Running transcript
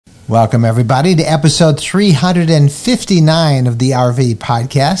Welcome, everybody, to episode 359 of the RV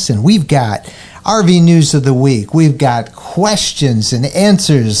Podcast. And we've got RV News of the Week. We've got questions and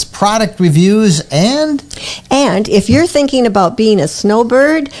answers, product reviews, and if you're thinking about being a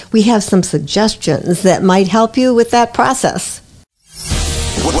snowbird, we have some suggestions that might help you with that process.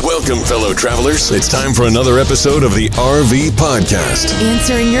 Welcome, fellow travelers. It's time for another episode of the RV Podcast.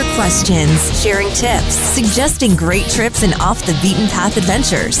 Answering your questions, sharing tips, suggesting great trips and off-the-beaten-path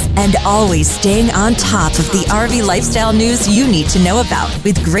adventures, and always staying on top of the RV lifestyle news you need to know about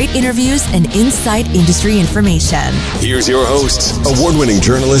with great interviews and inside industry information. Here's your hosts, award-winning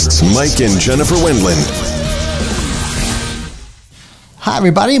journalists Mike and Jennifer Wendland. Hi,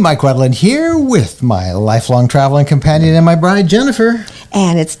 everybody. Mike Wendland here with my lifelong traveling companion and my bride, Jennifer.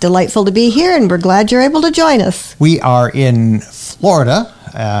 And it's delightful to be here, and we're glad you're able to join us. We are in Florida,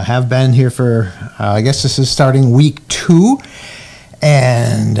 have been here for, I guess this is starting week 2.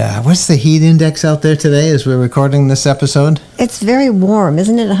 And what's the heat index out there today as we're recording this episode? It's very warm,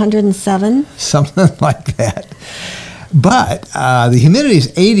 isn't it? 107? Something like that. But the humidity is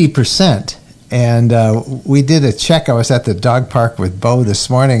 80%. And we did a check. I was at the dog park with Bo this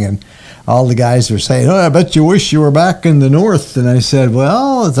morning, and all the guys were saying, "Oh, I bet you wish you were back in the north." And I said,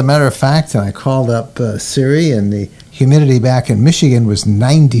 "Well, as a matter of fact," and I called up Siri, and the humidity back in Michigan was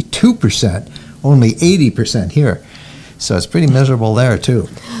 92%, only 80% here. So it's pretty miserable there, too.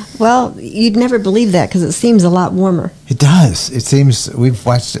 Well, you'd never believe that because it seems a lot warmer. It does. It seems we've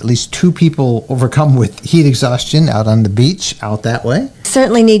watched at least 2 people overcome with heat exhaustion out on the beach out that way.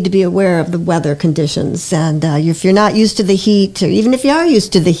 Certainly need to be aware of the weather conditions. And if you're not used to the heat, or even if you are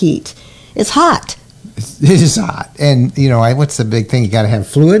used to the heat, it's hot. It is hot. And, you know, what's the big thing? You got to have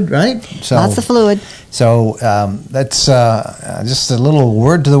fluid, right? So, lots of fluid. So that's just a little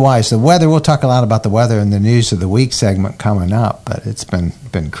word to the wise. The weather, we'll talk a lot about the weather in the News of the Week segment coming up, but it's been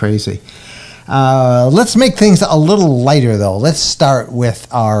crazy. Let's make things a little lighter, though. Let's start with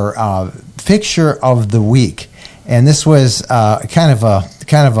our picture of the week. And this was kind of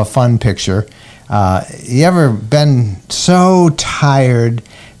a fun picture. You ever been so tired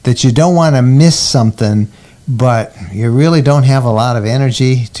that you don't want to miss something, but you really don't have a lot of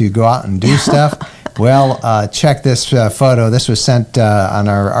energy to go out and do stuff? Well, check this photo. This was sent on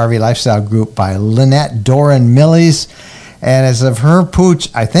our RV Lifestyle group by Lynette Doran Millies. And as of her pooch,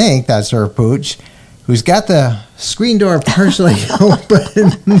 I think that's her pooch, who's got the screen door partially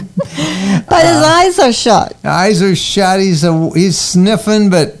open. But his eyes are shut. Eyes are shut. He's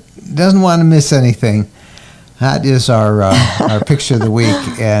sniffing, but doesn't want to miss anything. That is our picture of the week.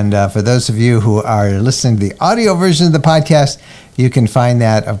 And for those of you who are listening to the audio version of the podcast, you can find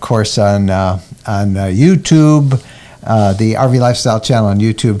that, of course, on YouTube, the RV Lifestyle channel on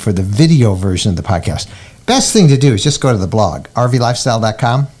YouTube for the video version of the podcast. Best thing to do is just go to the blog,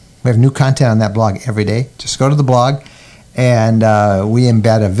 rvlifestyle.com. We have new content on that blog every day. Just go to the blog, and we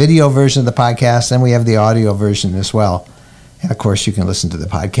embed a video version of the podcast, and we have the audio version as well. And, of course, you can listen to the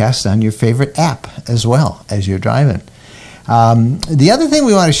podcast on your favorite app as well as you're driving. The other thing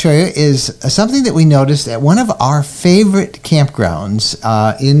we want to show you is something that we noticed at one of our favorite campgrounds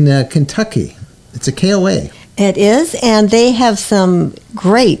in Kentucky. It's a KOA. It is, and they have some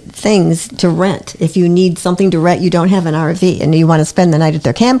great things to rent. If you need something to rent, you don't have an RV, and you want to spend the night at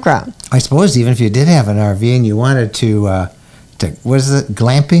their campground. I suppose even if you did have an RV and you wanted to what is it,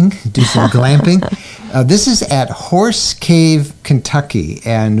 glamping? Do some glamping. This is at Horse Cave, Kentucky,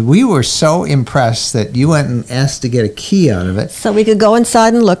 and we were so impressed that you went and asked to get a key out of it. So we could go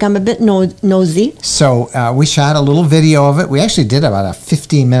inside and look. I'm a bit nosy. So we shot a little video of it. We actually did about a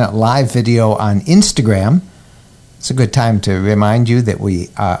 15-minute live video on Instagram. It's a good time to remind you that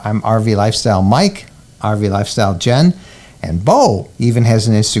I'm RV Lifestyle Mike, RV Lifestyle Jen, and Bo even has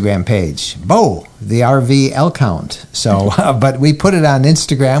an Instagram page. Bo, the RV L count. So, but we put it on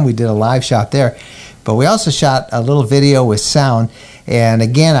Instagram. We did a live shot there. But we also shot a little video with sound. And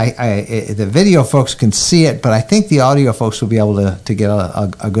again, the video folks can see it, but I think the audio folks will be able to get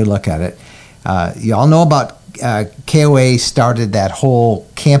a good look at it. You all know about KOA started that whole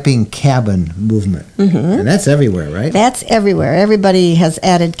camping cabin movement. Mm-hmm. And that's everywhere, right? That's everywhere. Everybody has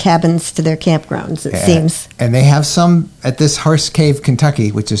added cabins to their campgrounds, it seems. And they have some at this Horse Cave,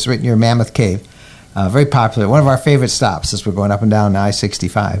 Kentucky, which is right near Mammoth Cave. Very popular. One of our favorite stops as we're going up and down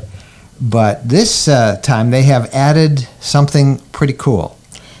I-65. But this time they have added something pretty cool.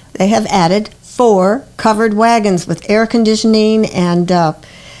 They have added 4 covered wagons with air conditioning and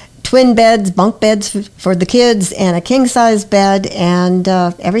twin beds, bunk beds for the kids, and a king-size bed, and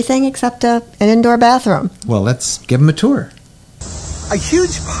everything except an indoor bathroom. Well, let's give them a tour. A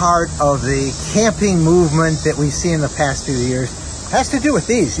huge part of the camping movement that we've seen in the past few years has to do with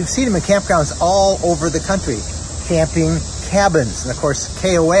these. You've seen them in campgrounds all over the country. Camping cabins. And of course,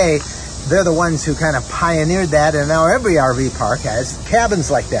 KOA, they're the ones who kind of pioneered that, and now every RV park has cabins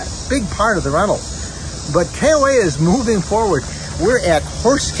like that. Big part of the rental. But KOA is moving forward. We're at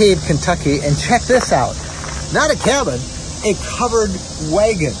Horse Cave, Kentucky, and check this out. Not a cabin, a covered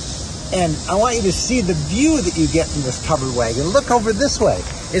wagon. And I want you to see the view that you get from this covered wagon. Look over this way.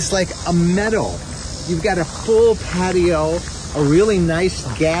 It's like a meadow. You've got a full patio, a really nice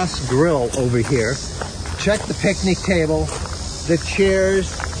gas grill over here. Check the picnic table, the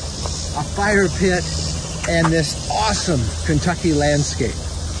chairs, a fire pit, and this awesome Kentucky landscape.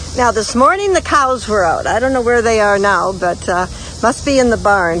 Now, this morning the cows were out. I don't know where they are now, but must be in the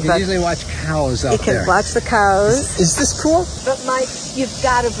barn. You can usually watch cows out there. You can watch the cows. Is this cool? But Mike, you've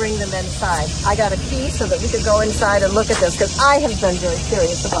got to bring them inside. I got a key so that we could go inside and look at this, because I have been very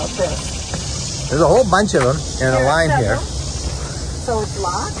curious about this. There's a whole bunch of them in a line here. So it's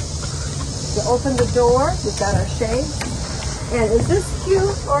locked. You open the door, we've got our shade. And is this cute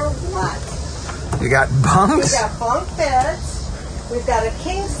or what? You got bunks? We've got bunk beds. We've got a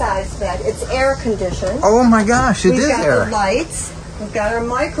king-size bed. It's air-conditioned. Oh my gosh, it is air. We've got the lights. We've got our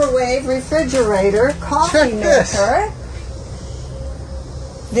microwave, refrigerator, coffee maker.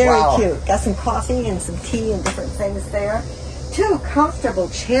 Very cute. Got some coffee and some tea and different things there. 2 comfortable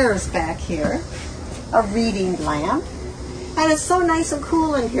chairs back here. A reading lamp. And it's so nice and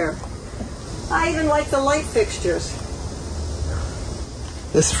cool in here. I even like the light fixtures.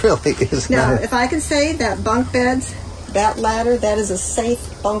 This really is Now, nice. if I can say that bunk beds, that ladder, that is a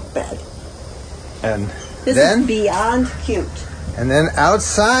safe bunk bed. And This then, is beyond cute. and then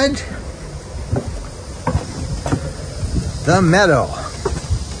outside, the meadow.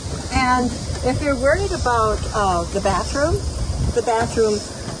 And if you're worried about the bathroom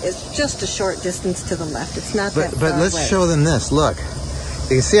is just a short distance to the left. It's not that far But let's away. show them this. Look,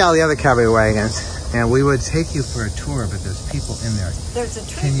 you can see all the other covered wagons, and we would take you for a tour, but there's people in there. There's a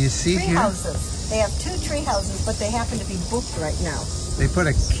tree. Can you see tree here? houses. They have 2 tree houses, but they happen to be booked right now. They put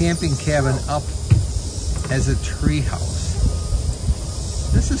a camping cabin up as a tree house.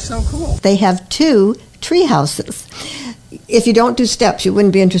 This is so cool. They have 2 tree houses. If you don't do steps, you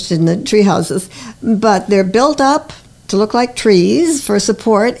wouldn't be interested in the tree houses. But they're built up to look like trees for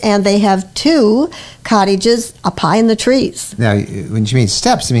support, and they have 2 cottages up high in the trees. Now, when you mean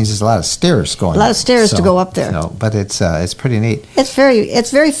steps, it means there's a lot of stairs going. A lot of stairs to go up there. But it's pretty neat. It's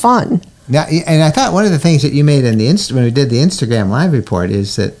very fun. Now, and I thought one of the things that you made in the when we did the Instagram live report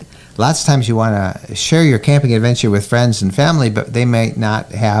is that lots of times you want to share your camping adventure with friends and family, but they may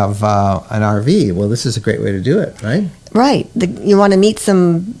not have an RV. Well, this is a great way to do it, right? Right. You want to meet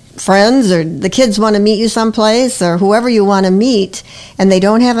some friends, or the kids want to meet you someplace, or whoever you want to meet, and they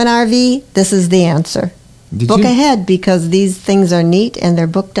don't have an RV, this is the answer. Book ahead, because these things are neat and they're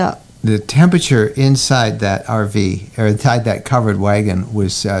booked up. The temperature inside that RV, or inside that covered wagon,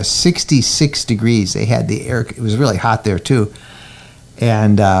 was 66 degrees. They had the air. It was really hot there, too.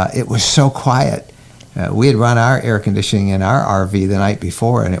 And it was so quiet. We had run our air conditioning in our RV the night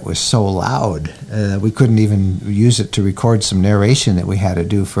before, and it was so loud. We couldn't even use it to record some narration that we had to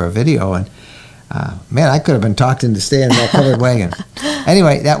do for a video. And man, I could have been talked into staying in that covered wagon.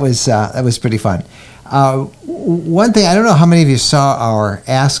 Anyway, that was pretty fun. One thing, I don't know how many of you saw our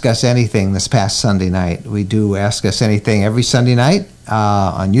Ask Us Anything this past Sunday night. We do Ask Us Anything every Sunday night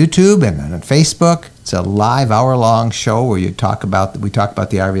on YouTube and on Facebook. It's a live hour-long show where we talk about the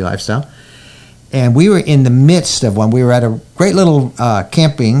RV lifestyle. And we were in the midst of one. We were at a great little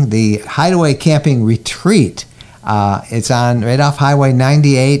camping, the Hideaway Camping Retreat. It's on right off Highway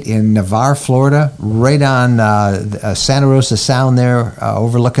 98 in Navarre, Florida, right on Santa Rosa Sound there,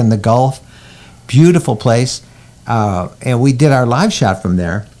 overlooking the Gulf. Beautiful place. And we did our live shot from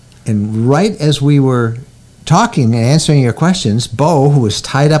there. And right as we were talking and answering your questions, Bo, who was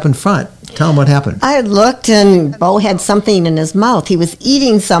tied up in front, tell him what happened. I looked, and Bo had something in his mouth. He was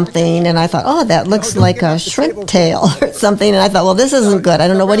eating something, and I thought, oh, that looks like a shrimp tail or something. And I thought, well, this isn't good. I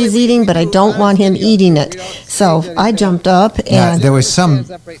don't know what he's eating, but I don't want him eating it. So I jumped up, and there was some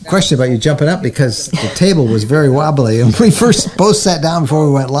question about you jumping up because the table was very wobbly. And we first both sat down before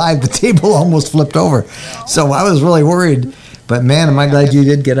we went live. The table almost flipped over. So I was really worried. But man, am I glad you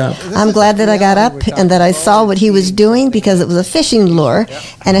did get up. I'm glad that I got up and that I saw what he was doing, because it was a fishing lure,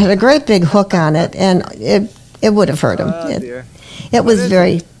 and it had a great big hook on it, and it would have hurt him. It was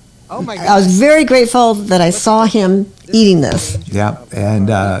very... I was very grateful that I saw him eating this. Yeah, and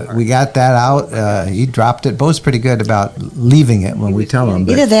we got that out. He dropped it. Bo's pretty good about leaving it when we tell him.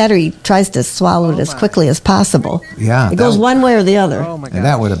 Either that or he tries to swallow it as quickly as possible. Yeah. It goes one way or the other. And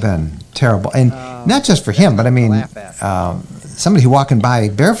that would have been terrible. And not just for him, but I mean, somebody walking by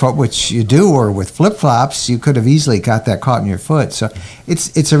barefoot, which you do, or with flip-flops, you could have easily got that caught in your foot. So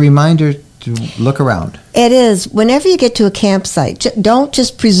it's a reminder to look around. It is. Whenever you get to a campsite, don't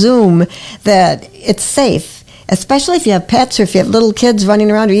just presume that it's safe, especially if you have pets or if you have little kids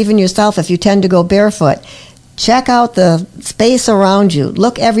running around, or even yourself if you tend to go barefoot. Check out the space around you.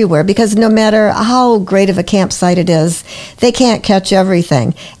 Look everywhere, because no matter how great of a campsite it is, they can't catch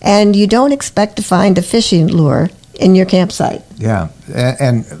everything. And you don't expect to find a fishing lure in your campsite. Yeah,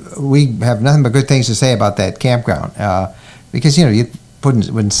 and we have nothing but good things to say about that campground, because, you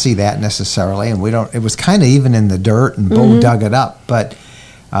wouldn't see that necessarily, and it was kind of even in the dirt, and Bo dug it up, but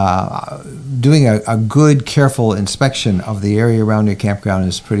doing a good, careful inspection of the area around your campground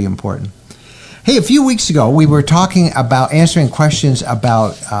is pretty important. Hey, a few weeks ago, we were talking about answering questions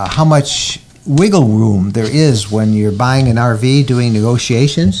about how much wiggle room there is when you're buying an RV, doing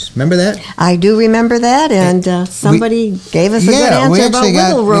negotiations. Remember that? I do remember that, and somebody gave us a good answer about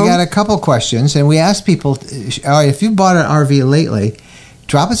wiggle room. We got a couple questions, and we asked people, if you bought an RV lately,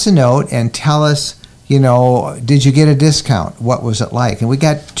 drop us a note and tell us, did you get a discount? What was it like? And we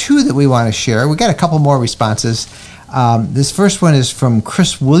got two that we want to share. We got a couple more responses. This first one is from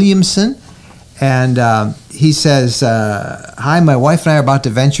Chris Williamson. And he says, hi, my wife and I are about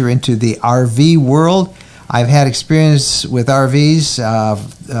to venture into the RV world. I've had experience with RVs.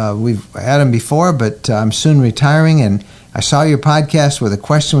 We've had them before, but I'm soon retiring. And I saw your podcast where the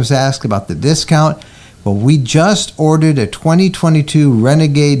question was asked about the discount. Well, we just ordered a 2022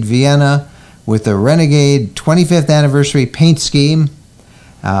 Renegade Vienna with a Renegade 25th anniversary paint scheme.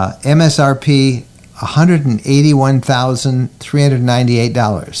 MSRP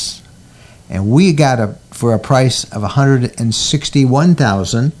 $181,398. And we got it for a price of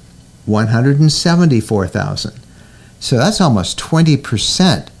 $161,174,000. So that's almost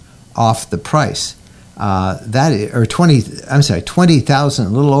 20% off the price. $20,000, a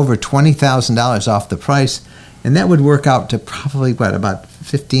little over $20,000 off the price. And that would work out to probably, about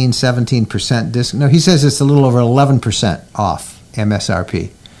 15, 17% discount. No, he says it's a little over 11% off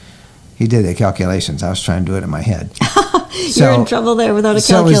MSRP. He did the calculations. I was trying to do it in my head. You're in trouble there without a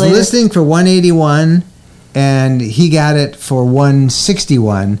calculator. So it was listing for $181, and he got it for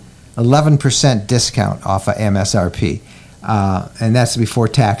 $161, 11% discount off of MSRP. And that's before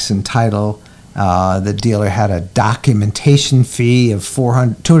tax and title. The dealer had a documentation fee of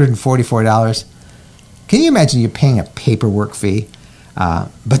 $244. Can you imagine you're paying a paperwork fee?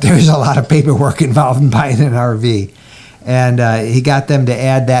 But there's a lot of paperwork involved in buying an RV. And he got them to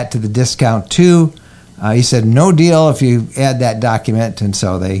add that to the discount too. He said, no deal if you add that document, and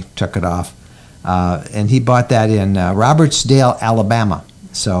so they took it off. And he bought that in Robertsdale, Alabama.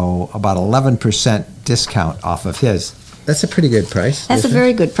 So about 11% discount off of his. That's a pretty good price. That's a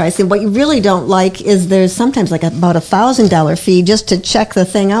very good price. And what you really don't like is there's sometimes like about $1,000 fee just to check the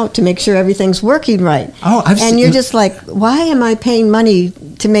thing out to make sure everything's working right. You're just like, why am I paying money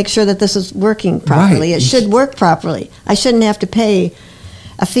to make sure that this is working properly? Right. It should work properly. I shouldn't have to pay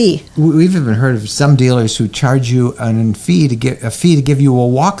a fee. We've even heard of some dealers who charge you a fee to give you a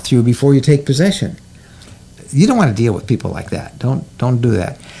walkthrough before you take possession. You don't want to deal with people like that. Don't do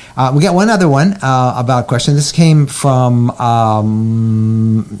that. We got one other one about a question. This came from,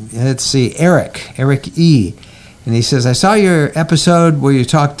 Eric E. And he says, I saw your episode where you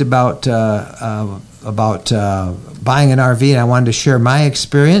talked about buying an RV, and I wanted to share my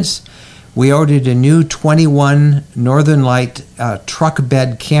experience. We ordered a new 21 Northern Light truck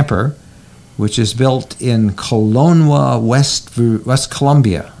bed camper, which is built in Coloma,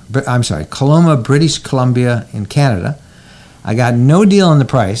 British Columbia in Canada. I got no deal on the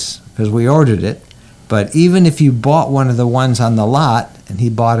price because we ordered it, but even if you bought one of the ones on the lot, and he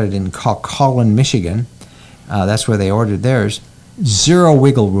bought it in Colin, Michigan, that's where they ordered theirs, zero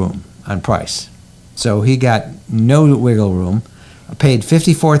wiggle room on price. So he got no wiggle room. I paid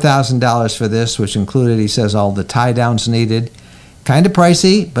 $54,000 for this, which included, he says, all the tie downs needed. Kind of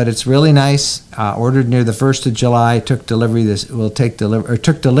pricey, but it's really nice. Ordered near the 1st of July, took delivery.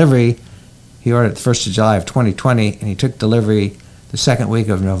 He ordered the 1st of July of 2020, and he took delivery the second week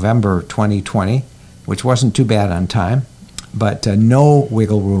of November 2020, which wasn't too bad on time, but no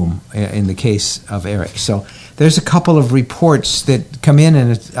wiggle room in the case of Eric. So there's a couple of reports that come in,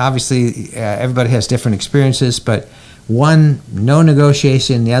 and it's obviously everybody has different experiences, but one, no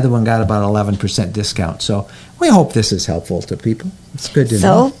negotiation. The other one got about 11% discount. So we hope this is helpful to people. It's good to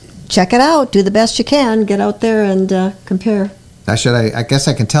know. So check it out. Do the best you can. Get out there and compare. I guess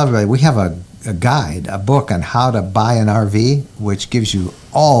I can tell everybody, we have a guide, a book on how to buy an RV, which gives you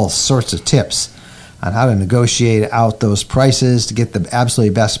all sorts of tips on how to negotiate out those prices to get the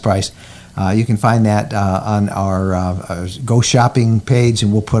absolutely best price. You can find that on our Go Shopping page,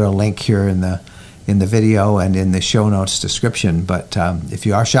 and we'll put a link here in the video and in the show notes description. But if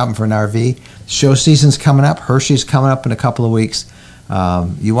you are shopping for an RV, show season's coming up. Hershey's coming up in a couple of weeks.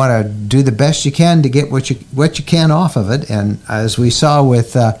 You want to do the best you can to get what you can off of it. And as we saw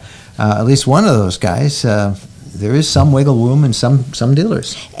with at least one of those guys, there is some wiggle room in some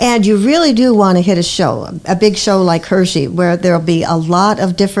dealers. And you really do want to hit a big show like Hershey, where there'll be a lot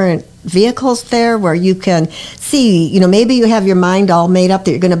of different vehicles there where you can see, maybe you have your mind all made up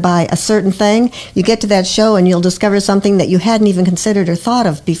that you're going to buy a certain thing. You get to that show and you'll discover something that you hadn't even considered or thought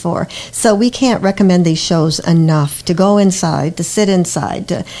of before. So we can't recommend these shows enough. To go inside, to sit inside,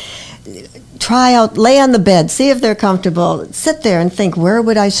 to try out, lay on the bed, see if they're comfortable, sit there and think, where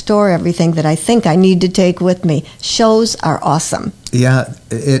would I store everything that I think I need to take with me? Shows are awesome. Yeah,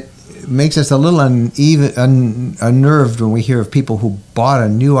 it makes us a little unnerved when we hear of people who bought a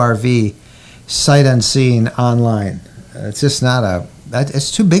new RV sight unseen online. It's just not it's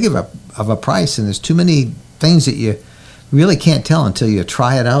too big of a price, and there's too many things that you really can't tell until you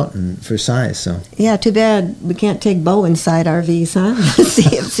try it out and for size. So yeah, too bad we can't take Bo inside RVs, huh?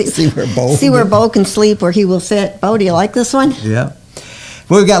 see where Bo can sleep, where he will fit. Bo, do you like this one? Yeah.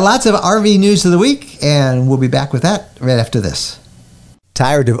 Well, we've got lots of RV news of the week, and we'll be back with that right after this.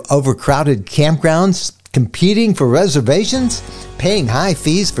 Tired of overcrowded campgrounds, competing for reservations, paying high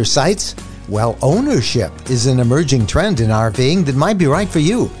fees for sites? Well, ownership is an emerging trend in RVing that might be right for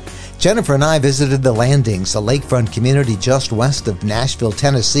you. Jennifer and I visited The Landings, a lakefront community just west of Nashville,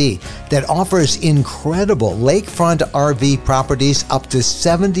 Tennessee, that offers incredible lakefront RV properties up to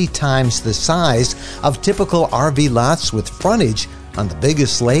 70 times the size of typical RV lots with frontage on the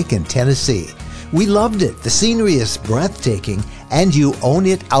biggest lake in Tennessee. We loved it. The scenery is breathtaking, and you own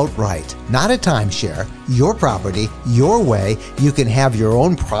it outright. Not a timeshare. Your property, your way. You can have your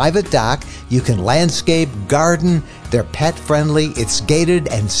own private dock. You can landscape, garden. They're pet-friendly. It's gated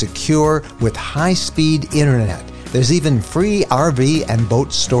and secure with high-speed internet. There's even free RV and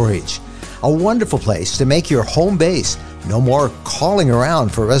boat storage. A wonderful place to make your home base. No more calling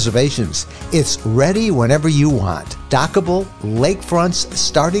around for reservations. It's ready whenever you want. Dockable lakefronts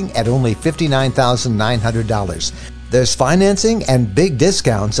starting at only $59,900. There's financing and big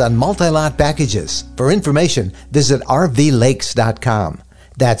discounts on multi-lot packages. For information, visit rvlakes.com.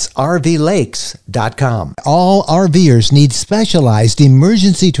 That's rvlakes.com. All RVers need specialized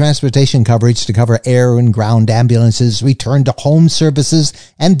emergency transportation coverage to cover air and ground ambulances, return to home services,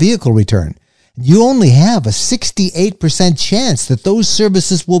 and vehicle return. You only have a 68% chance that those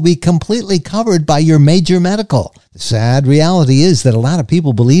services will be completely covered by your major medical. The sad reality is that a lot of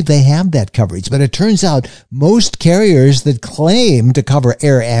people believe they have that coverage, but it turns out most carriers that claim to cover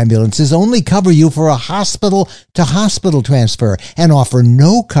air ambulances only cover you for a hospital-to-hospital transfer and offer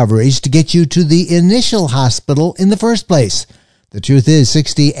no coverage to get you to the initial hospital in the first place. The truth is,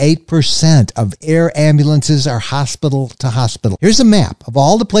 68% of air ambulances are hospital-to-hospital. Here's a map of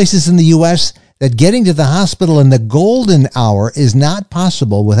all the places in the U.S. that getting to the hospital in the golden hour is not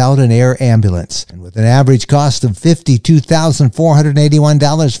possible without an air ambulance. And with an average cost of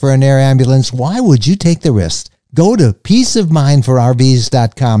 $52,481 for an air ambulance, why would you take the risk? Go to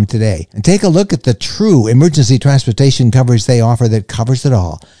peaceofmindforrvs.com today and take a look at the true emergency transportation coverage they offer that covers it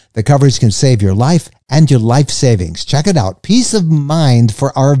all. The coverage can save your life and your life savings. Check it out,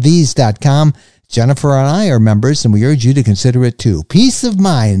 peaceofmindforrvs.com. Jennifer and I are members, and we urge you to consider it too.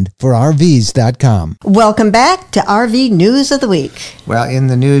 peaceofmindforrvs.com. Welcome back to RV News of the Week. Well, in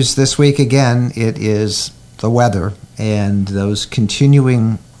the news this week again, it is the weather and those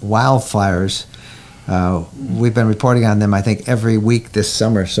continuing wildfires. We've been reporting on them, I think, every week this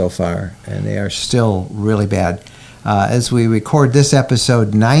summer so far, and they are still really bad. As we record this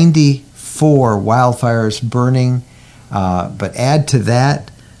episode, 94 wildfires burning, but add to that,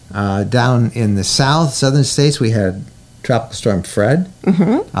 down in the southern states, we had Tropical Storm Fred.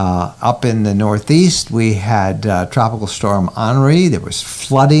 Mm-hmm. Up in the northeast, we had Tropical Storm Henri. There was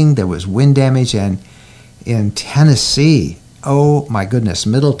flooding, there was wind damage, and in Tennessee, oh my goodness,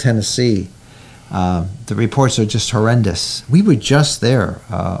 Middle Tennessee, the reports are just horrendous. We were just there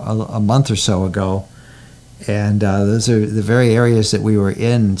a month or so ago, and those are the very areas that we were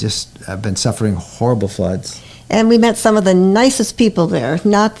in, just have been suffering horrible floods. And we met some of the nicest people there.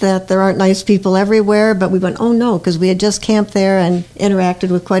 Not that there aren't nice people everywhere, but we went, oh no, because we had just camped there and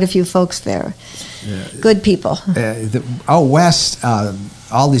interacted with quite a few folks there. Yeah. Good people. Out west,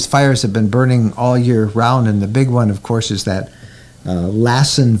 all these fires have been burning all year round, and the big one, of course, is that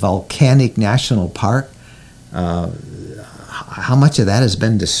Lassen Volcanic National Park. How much of that has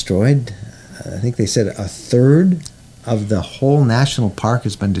been destroyed? I think they said a third of the whole national park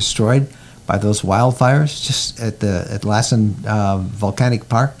has been destroyed by those wildfires just at Lassen Volcanic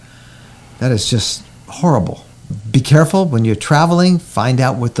Park. That is just horrible. Be careful when you're traveling. Find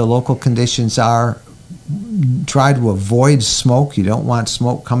out what the local conditions are. Try to avoid smoke. You don't want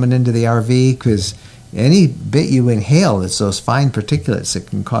smoke coming into the RV because any bit you inhale, it's those fine particulates that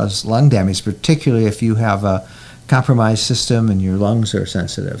can cause lung damage, particularly if you have a compromised system and your lungs are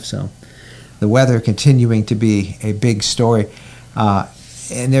sensitive. So the weather continuing to be a big story.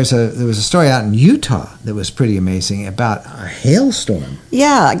 And there was a story out in Utah that was pretty amazing about a hailstorm.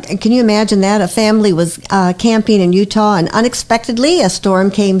 Yeah, can you imagine that? A family was camping in Utah, and unexpectedly a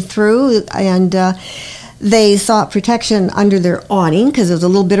storm came through, and they sought protection under their awning because there was a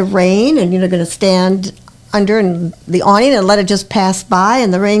little bit of rain, and going to stand under the awning and let it just pass by,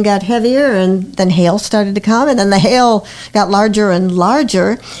 and the rain got heavier, and then hail started to come, and then the hail got larger and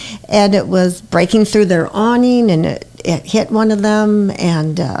larger, and it was breaking through their awning, and it hit one of them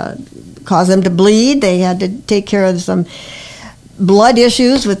and caused them to bleed. They had to take care of some blood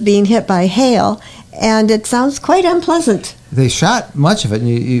issues with being hit by hail, and it sounds quite unpleasant. They shot much of it, and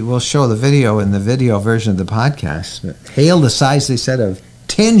you will show the video in the video version of the podcast. But hail the size, they said, of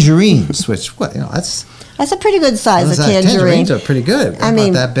tangerines, which, that's a pretty good size of tangerine. Tangerines are pretty good. They're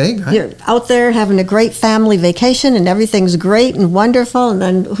not that big, right? You're out there having a great family vacation, and everything's great and wonderful, and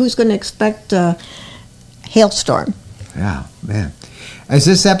then who's going to expect a hailstorm? Yeah, man. Is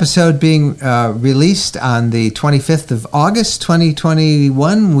this episode being released on the 25th of August,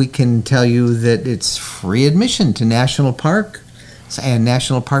 2021? We can tell you that it's free admission to National Park and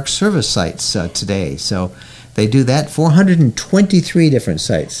National Park Service sites today. So they do that, 423 different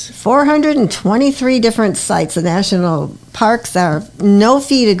sites. 423 different sites. The national parks are no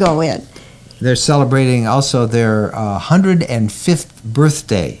fee to go in. They're celebrating also their 105th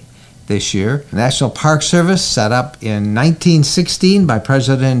birthday this year. The National Park Service, set up in 1916 by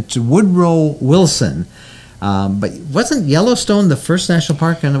President Woodrow Wilson. But wasn't Yellowstone the first national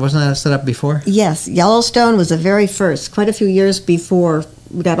park, and wasn't that set up before? Yes, Yellowstone was the very first, quite a few years before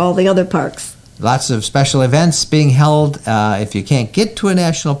we got all the other parks. Lots of special events being held. If you can't get to a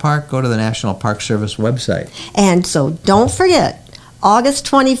national park, go to the National Park Service website. And so don't forget, August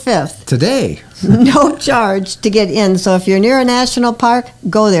 25th. Today. No charge to get in. So if you're near a national park,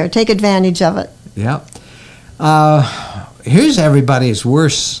 go there. Take advantage of it. Yeah. Here's everybody's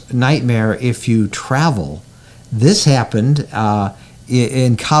worst nightmare if you travel. This happened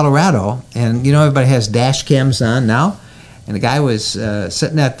in Colorado, and everybody has dash cams on now. And the guy was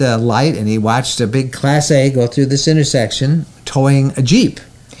sitting at the light, and he watched a big Class A go through this intersection towing a Jeep.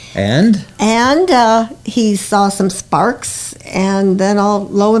 And he saw some sparks, and then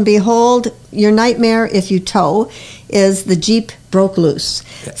lo and behold, your nightmare if you tow is the Jeep broke loose.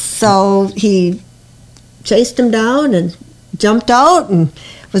 Yeah. So he chased him down and jumped out and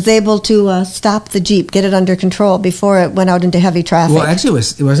was able to stop the Jeep, get it under control before it went out into heavy traffic. Well, actually,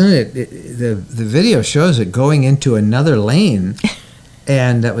 the video shows it going into another lane.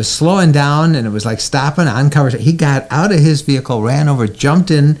 And it was slowing down, and it was like stopping on cover. He got out of his vehicle, ran over, jumped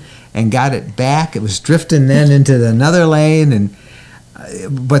in, and got it back. It was drifting then into another lane.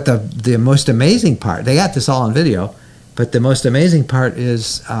 But the most amazing part, they got this all on video, but the most amazing part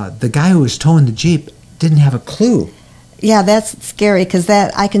is the guy who was towing the Jeep didn't have a clue. Yeah, that's scary because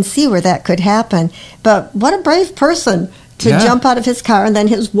I can see where that could happen. But what a brave person to jump out of his car, and then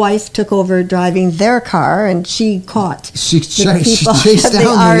his wife took over driving their car, and she caught the people at the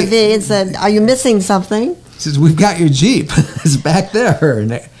RV and said, "Are you missing something?" She says, "We've got your Jeep. It's back there."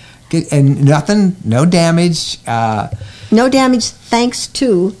 And nothing, no damage. No damage thanks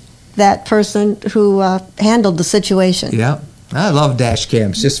to that person who handled the situation. Yeah. I love dash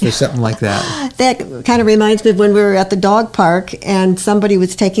cams just for something like that. That kind of reminds me of when we were at the dog park and somebody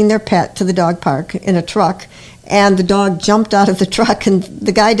was taking their pet to the dog park in a truck, and the dog jumped out of the truck, and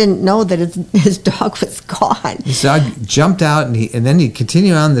the guy didn't know that his dog was gone. His dog jumped out, and then he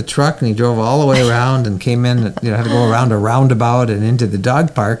continued on the truck, and he drove all the way around and came in, had to go around a roundabout and into the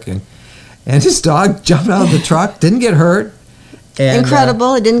dog park, and his dog jumped out of the truck, didn't get hurt. And,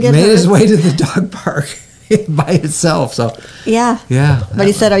 incredible, it didn't get made hurt. Made his way to the dog park by itself. So yeah. But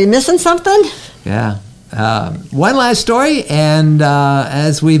he said, "Are you missing something?" Yeah. One last story, and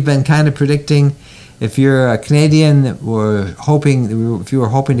as we've been kind of predicting, if you're a Canadian if you were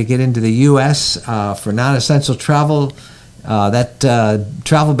hoping to get into the U.S. For non-essential travel, that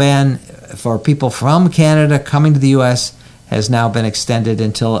travel ban for people from Canada coming to the U.S. has now been extended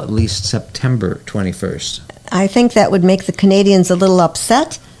until at least September 21st. I think that would make the Canadians a little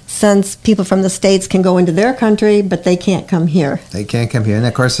upset. since people from the States can go into their country, but they can't come here. They can't come here. And,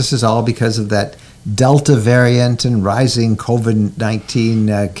 of course, this is all because of that Delta variant and rising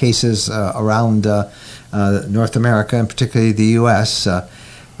COVID-19 cases around North America, and particularly the U.S.,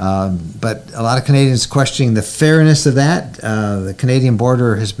 but a lot of Canadians questioning the fairness of that. The Canadian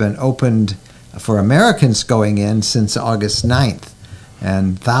border has been opened for Americans going in since August 9th.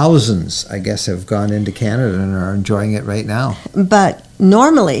 And thousands, I guess, have gone into Canada and are enjoying it right now. But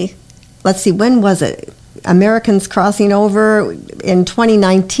normally, let's see, when was it? Americans crossing over in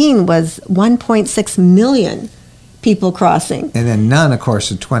 2019 was 1.6 million people crossing. And then none, of course,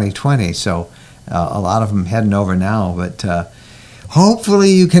 in 2020. So a lot of them heading over now. But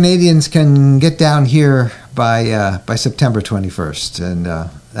hopefully you Canadians can get down here by September 21st. And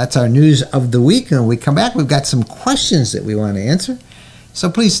that's our news of the week. And when we come back, we've got some questions that we want to answer. So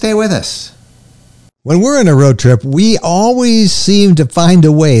please stay with us. When we're on a road trip, we always seem to find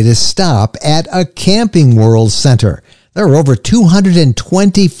a way to stop at a Camping World center. There are over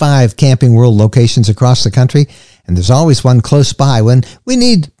 225 Camping World locations across the country, and there's always one close by when we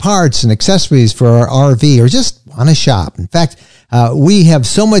need parts and accessories for our RV or just want to shop. In fact, we have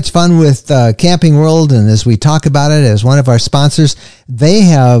so much fun with Camping World, and as we talk about it as one of our sponsors, they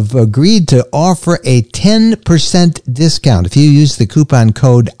have agreed to offer a 10% discount if you use the coupon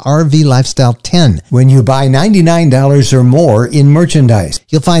code RVLifestyle10 when you buy $99 or more in merchandise.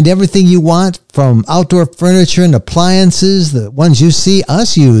 You'll find everything you want, from outdoor furniture and appliances, the ones you see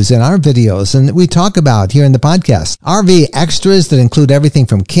us use in our videos and that we talk about here in the podcast. RV extras that include everything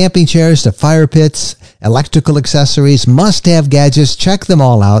from camping chairs to fire pits, electrical accessories, must-have gadgets. Check them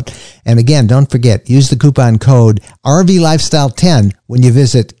all out. And again, don't forget, use the coupon code RVLifestyle10 when you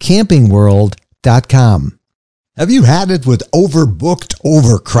visit campingworld.com. Have you had it with overbooked,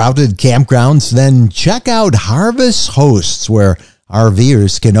 overcrowded campgrounds? Then check out Harvest Hosts, where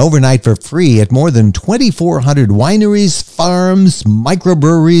RVers can overnight for free at more than 2,400 wineries, farms,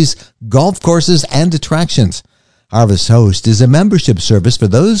 microbreweries, golf courses, and attractions. Harvest Host is a membership service for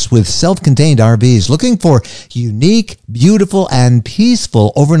those with self-contained RVs looking for unique, beautiful, and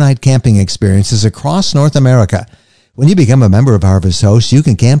peaceful overnight camping experiences across North America. When you become a member of Harvest Host, you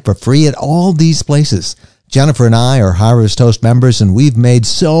can camp for free at all these places. Jennifer and I are Harvest Host members, and we've made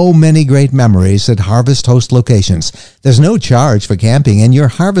so many great memories at Harvest Host locations. There's no charge for camping, and your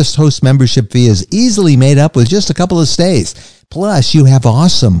Harvest Host membership fee is easily made up with just a couple of stays. Plus, you have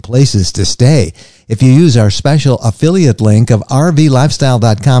awesome places to stay. If you use our special affiliate link of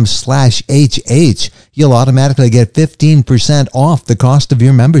rvlifestyle.com/HH, you'll automatically get 15% off the cost of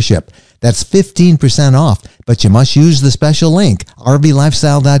your membership. That's 15% off, but you must use the special link,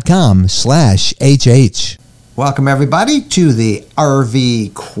 rvlifestyle.com/HH. Welcome, everybody, to the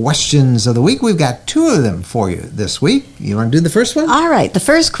RV Questions of the Week. We've got two of them for you this week. You want to do the first one? All right. The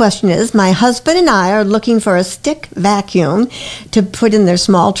first question is, my husband and I are looking for a stick vacuum to put in their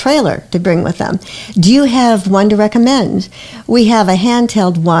small trailer to bring with them. Do you have one to recommend? We have a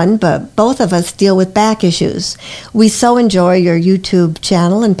handheld one, but both of us deal with back issues. We so enjoy your YouTube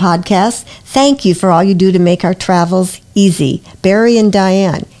channel and podcast. Thank you for all you do to make our travels easy. Barry and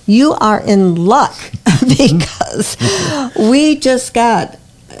Diane, you are in luck because we just got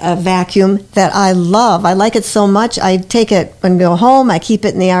a vacuum that I love. I like it so much. I take it when I go home. I keep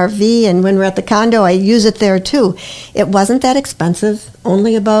it in the RV, and when we're at the condo, I use it there too. It wasn't that expensive,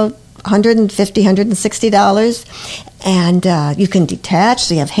 only about $150, $160. And you can detach,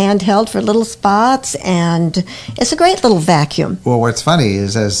 so you have handheld for little spots, and it's a great little vacuum. Well, what's funny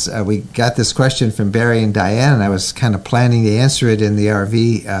is as we got this question from Barry and Diane, and I was kind of planning to answer it in the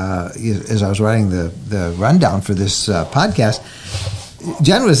RV as I was writing the rundown for this podcast.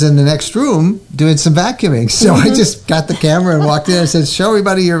 Jen was in the next room doing some vacuuming, so I just got the camera and walked in and said, show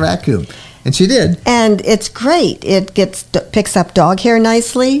everybody your vacuum. And she did. And it's great. It picks up dog hair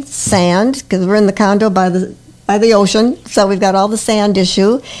nicely, sand, because we're in the condo by the ocean, so we've got all the sand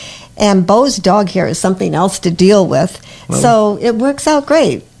issue. And Bo's dog hair is something else to deal with. Well, so it works out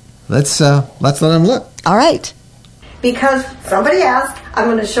great. Let's let them look. All right. Because somebody asked, I'm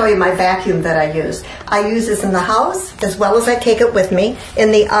going to show you my vacuum that I use. I use this in the house as well as I take it with me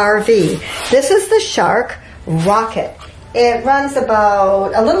in the RV. This is the Shark Rocket. It runs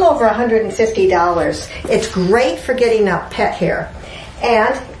about a little over $150. It's great for getting up pet hair.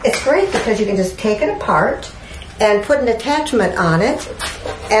 And it's great because you can just take it apart and put an attachment on it,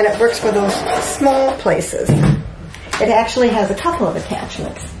 and it works for those small places. It actually has a couple of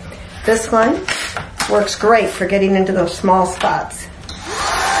attachments. This one works great for getting into those small spots.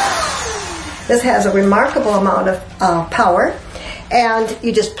 This has a remarkable amount of power, and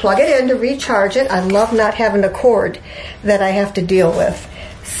you just plug it in to recharge it. I love not having a cord that I have to deal with.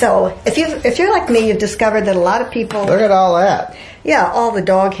 So if you're like me, you've discovered that a lot of people Look at all that. Yeah, all the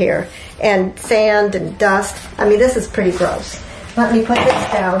dog hair and sand and dust. I mean, this is pretty gross. Let me put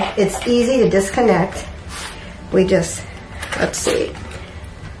this down. It's easy to disconnect. Let's see.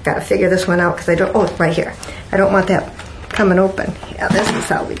 Got to figure this one out because it's right here. I don't want that coming open. Yeah, this is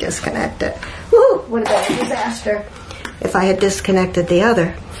how we disconnect it. Woo, would have been a disaster if I had disconnected the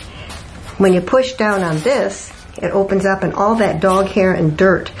other. When you push down on this, it opens up and all that dog hair and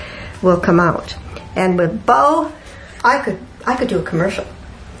dirt will come out. And with Bo, I could do a commercial.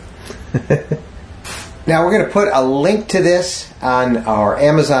 Now we're going to put a link to this on our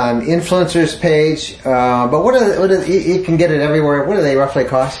Amazon influencers page. But you can get it everywhere. What do they roughly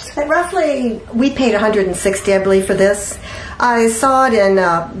cost? Roughly, we paid $160, I believe, for this. I saw it in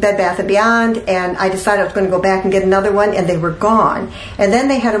Bed Bath & Beyond, and I decided I was going to go back and get another one, and they were gone. And then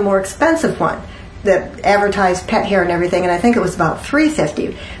they had a more expensive one that advertised pet hair and everything, and I think it was about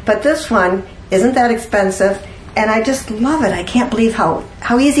 $350. But this one isn't that expensive. And I just love it. I can't believe how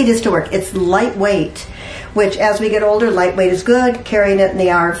easy it is to work. It's lightweight, which as we get older, lightweight is good. Carrying it in the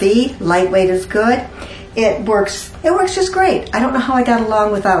RV, lightweight is good. It works just great. I don't know how I got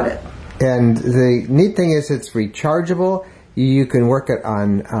along without it. And the neat thing is it's rechargeable. You can work it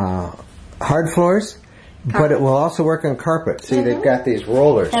on hard floors, but it will also work on carpet. See, they've got these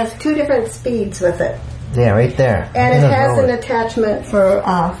rollers. It has 2 different speeds with it. Yeah, right there. And it has an attachment for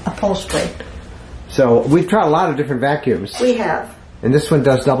upholstery. So we've tried a lot of different vacuums. We have. And this one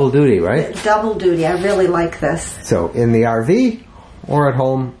does double duty, right? Double duty. I really like this. So in the RV or at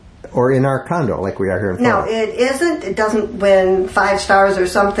home or in our condo like we are here in Florida. No, it isn't. It doesn't win 5 stars or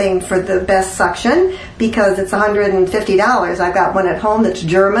something for the best suction because it's $150. I've got one at home that's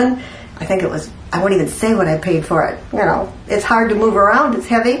German. I won't even say what I paid for it. You know, it's hard to move around. It's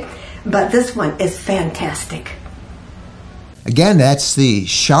heavy. But this one is fantastic. Again, that's the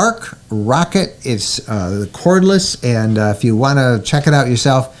Shark Rocket. It's cordless, and if you want to check it out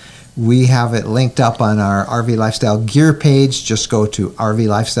yourself, we have it linked up on our RV Lifestyle Gear page. Just go to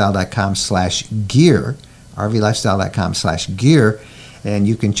rvlifestyle.com/gear, rvlifestyle.com/gear, and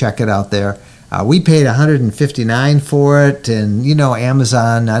you can check it out there. We paid $159 for it, and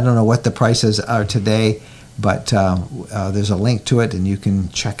Amazon, I don't know what the prices are today, but there's a link to it, and you can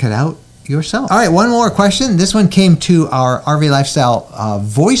check it out yourself. All right, one more question. This one came to our RV Lifestyle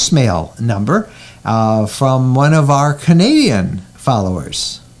voicemail number from one of our Canadian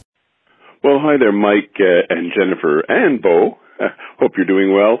followers. Well, hi there, Mike and Jennifer and Bo. Hope you're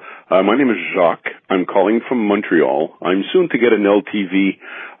doing well. My name is Jacques. I'm calling from Montreal. I'm soon to get an LTV,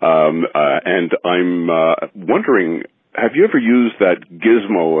 and I'm wondering, have you ever used that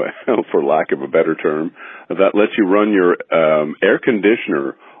gizmo, for lack of a better term, that lets you run your air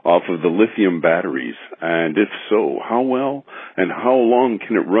conditioner off of the lithium batteries? And if so, how well and how long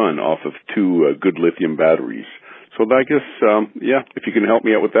can it run off of 2 good lithium batteries? So I guess, if you can help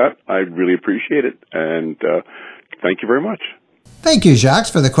me out with that, I'd really appreciate it. And thank you very much. Thank you,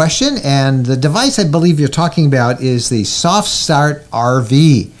 Jacques, for the question. And the device I believe you're talking about is the Soft Start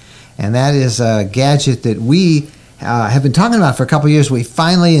RV. And that is a gadget that we have been talking about for a couple of years. We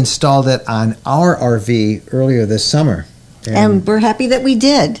finally installed it on our RV earlier this summer. And we're happy that we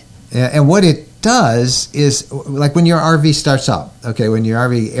did. And what it does is, like when your RV starts up, when your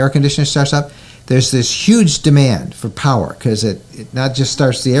RV air conditioner starts up, there's this huge demand for power because it not just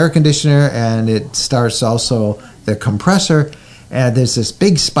starts the air conditioner and it starts also the compressor, and there's this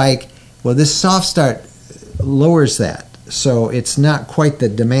big spike. Well, this soft start lowers that, so it's not quite the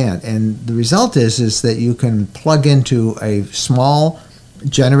demand. And the result is that you can plug into a small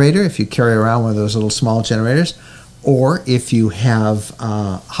generator if you carry around one of those little small generators, or if you have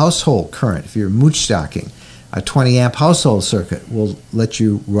household current, if you're mooch stocking, a 20-amp household circuit will let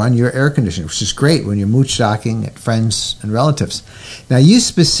you run your air conditioner, which is great when you're mooch stocking at friends and relatives. Now, you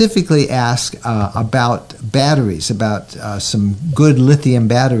specifically asked about batteries, about some good lithium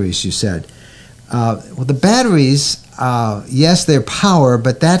batteries, you said. Well, the batteries, yes, they're power,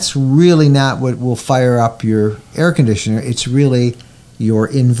 but that's really not what will fire up your air conditioner. It's really your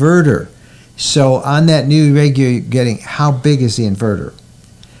inverter. So on that new rig you're getting, how big is the inverter?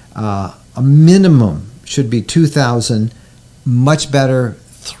 A minimum should be 2,000, much better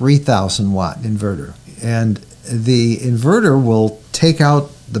 3,000 watt inverter. And the inverter will take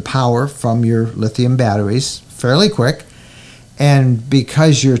out the power from your lithium batteries fairly quick. And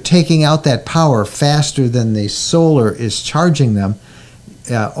because you're taking out that power faster than the solar is charging them,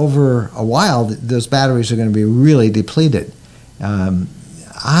 over a while, those batteries are going to be really depleted.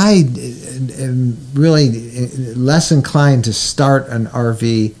 I am really less inclined to start an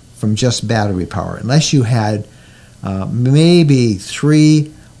RV from just battery power, unless you had maybe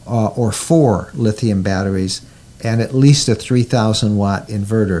 3 or 4 lithium batteries, and at least a 3,000 watt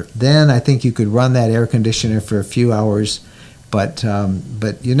inverter. Then I think you could run that air conditioner for a few hours, but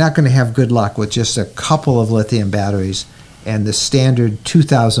you're not going to have good luck with just a couple of lithium batteries and the standard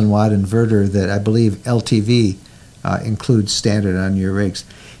 2,000 watt inverter that I believe LTV includes standard on your rigs.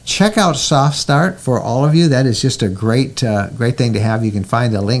 Check out Soft Start for all of you. That is just a great thing to have. You can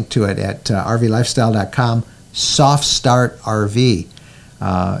find a link to it at rvlifestyle.com. Soft Start RV.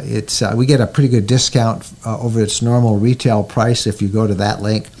 We get a pretty good discount over its normal retail price if you go to that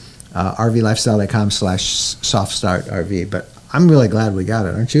link, rvlifestyle.com/softstartrv. But I'm really glad we got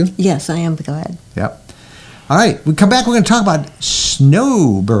it, aren't you? Yes, I am glad. Yep. All right, we come back, we're going to talk about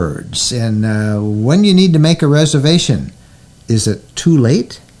snowbirds and when you need to make a reservation. Is it too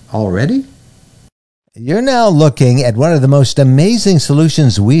late already? You're now looking at one of the most amazing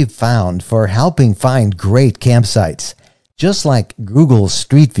solutions we've found for helping find great campsites. Just like Google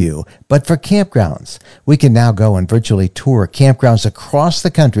Street View, but for campgrounds. We can now go and virtually tour campgrounds across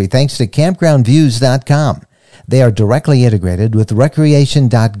the country thanks to campgroundviews.com. They are directly integrated with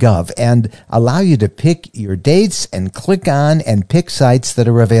recreation.gov and allow you to pick your dates and click on and pick sites that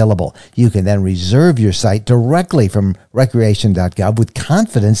are available. You can then reserve your site directly from recreation.gov with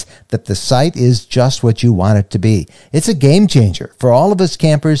confidence that the site is just what you want it to be. It's a game changer for all of us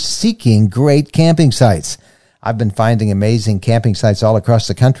campers seeking great camping sites. I've been finding amazing camping sites all across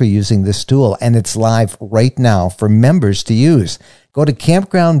the country using this tool, and it's live right now for members to use. Go to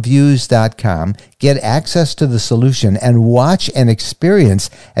campgroundviews.com, get access to the solution, and watch and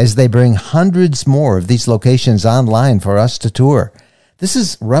experience as they bring hundreds more of these locations online for us to tour. This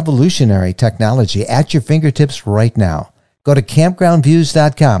is revolutionary technology at your fingertips right now. Go to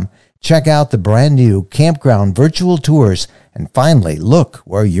campgroundviews.com, check out the brand new campground virtual tours, and finally look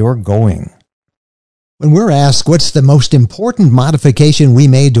where you're going. When we're asked what's the most important modification we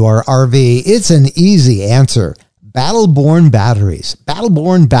made to our RV, it's an easy answer. Battle-Born batteries.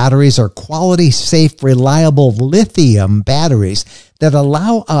 Battle-Born batteries are quality, safe, reliable lithium batteries that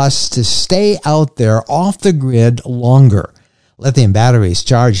allow us to stay out there off the grid longer. Lithium batteries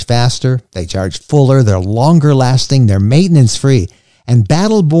charge faster, they charge fuller, they're longer lasting, they're maintenance free, and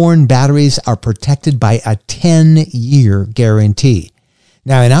Battle-Born batteries are protected by a 10-year guarantee.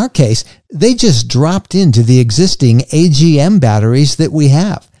 Now, in our case, they just dropped into the existing AGM batteries that we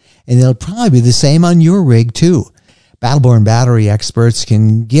have, and they'll probably be the same on your rig too. Battle-Born battery experts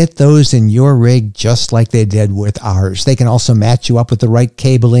can get those in your rig just like they did with ours. They can also match you up with the right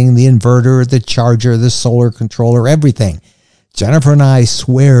cabling, the inverter, the charger, the solar controller, everything. Jennifer and I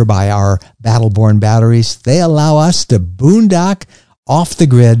swear by our Battle-Born batteries. They allow us to boondock off the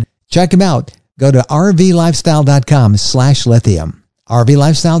grid. Check them out. Go to rvlifestyle.com/lithium.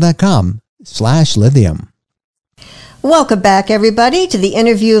 rvlifestyle.com/lithium. Welcome back, everybody, to the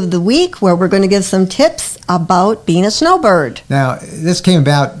interview of the week, where we're going to give some tips about being a snowbird. Now, this came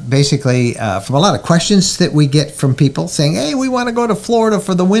about basically from a lot of questions that we get from people saying, hey, we want to go to Florida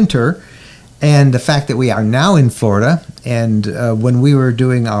for the winter. And the fact that we are now in Florida, and when we were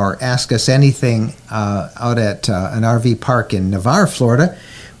doing our Ask Us Anything out at an RV park in Navarre, Florida,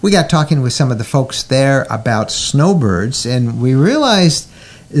 we got talking with some of the folks there about snowbirds, and we realized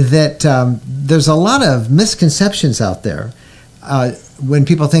that there's a lot of misconceptions out there when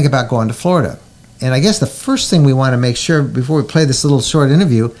people think about going to Florida. And I guess the first thing we want to make sure before we play this little short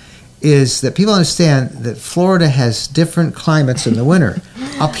interview is that people understand that Florida has different climates in the winter.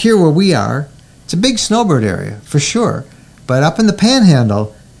 Up here where we are, it's a big snowbird area for sure, but up in the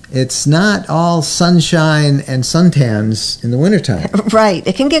Panhandle, it's not all sunshine and suntans in the wintertime. Right.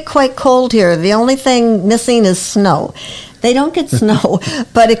 It can get quite cold here. The only thing missing is snow. They don't get snow,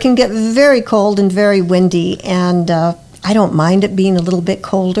 but it can get very cold and very windy, and I don't mind it being a little bit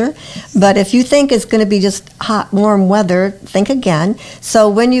colder. But if you think it's going to be just hot, warm weather, think again. So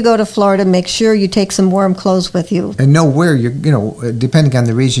when you go to Florida, make sure you take some warm clothes with you. And know where you're, depending on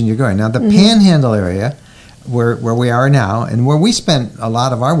the region you're going. Now, the Panhandle area, where we are now, and where we spent a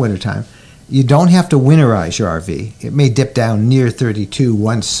lot of our wintertime, you don't have to winterize your RV. It may dip down near 32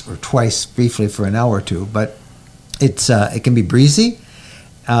 once or twice briefly for an hour or two, but it can be breezy.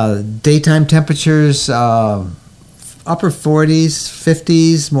 Daytime temperatures, upper 40s,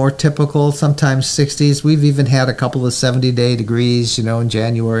 50s, more typical, sometimes 60s. We've even had a couple of 70-day degrees, in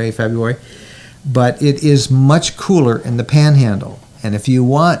January, February. But it is much cooler in the Panhandle. And if you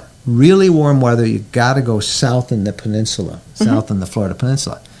want really warm weather, you've got to go south in the peninsula, south in the Florida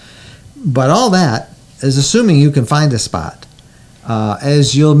Peninsula. But all that is assuming you can find a spot.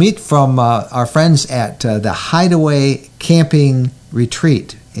 As you'll meet from our friends at the Hideaway Camping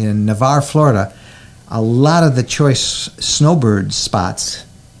Retreat in Navarre, Florida, a lot of the choice snowbird spots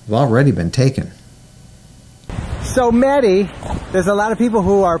have already been taken. So, Maddie, there's a lot of people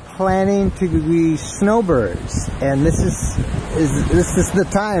who are planning to be snowbirds, and this is the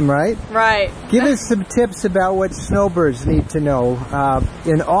time, right? Right. Give us some tips about what snowbirds need to know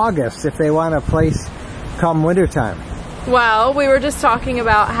in August if they want a place come wintertime. Well, we were just talking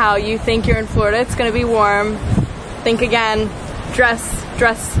about how you think you're in Florida. It's going to be warm. Think again.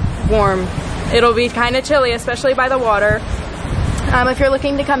 Dress warm. It'll be kind of chilly, especially by the water. If you're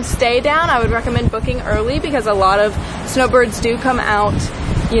looking to come stay down, I would recommend booking early because a lot of snowbirds do come out,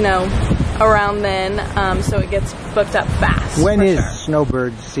 around then, so it gets booked up fast. When is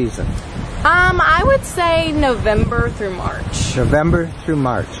snowbird season? I would say November through March. November through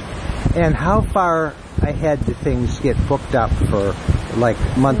March. And how far ahead do things get booked up for, like,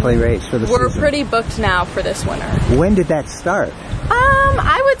 monthly rates for the season? We're pretty booked now for this winter. When did that start?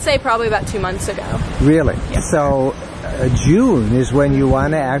 I would say probably about 2 months ago. Really? Yes. So June is when you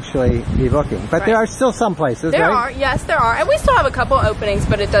want to actually be booking. But there are still some places, There right? are, yes, there are. And we still have a couple openings,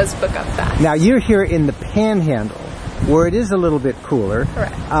 but it does book up fast. Now, you're here in the Panhandle, where it is a little bit cooler.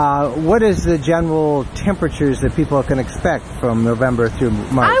 Correct. What is the general temperatures that people can expect from November through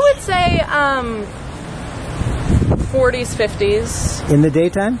March? I would say 40s, 50s. In the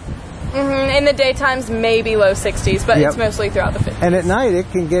daytime? In the daytimes, maybe low 60s, but Yep. it's mostly throughout the 50s. And at night, it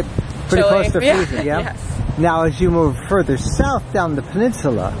can get pretty Chilly. close to freezing, yeah? Yes. Now, as you move further south down the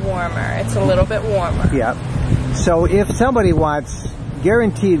peninsula, Warmer. It's a little bit warmer. yeah. So if somebody wants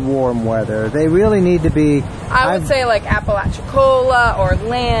guaranteed warm weather, they really need to be... I would say like Apalachicola,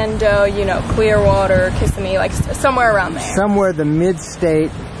 Orlando, Clearwater, Kissimmee, like somewhere around there. somewhere the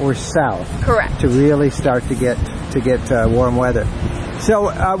mid-state or south. Correct. To really start to get warm weather.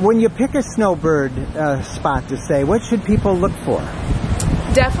 So when you pick a snowbird spot to stay, what should people look for?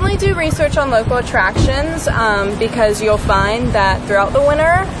 Definitely do research on local attractions because you'll find that throughout the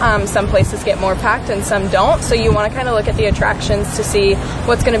winter, some places get more packed and some don't. So you want to kind of look at the attractions to see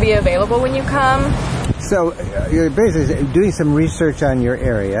what's going to be available when you come. So you're basically doing some research on your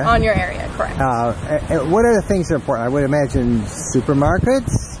area. On your area, correct. What other things are important? I would imagine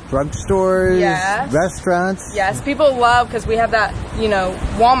supermarkets, drugstores, Yes. restaurants. Yes, people love, because we have that,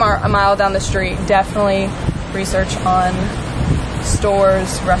 Walmart a mile down the street. Definitely research on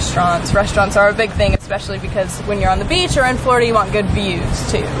stores, restaurants. Restaurants are a big thing, especially because when you're on the beach or in Florida, you want good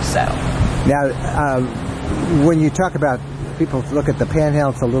views too. So Now, when you talk about people look at the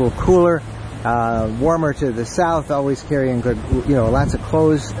Panhandle, it's a little cooler, warmer to the south, always carrying good, lots of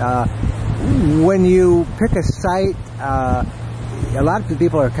clothes. When you pick a site, a lot of the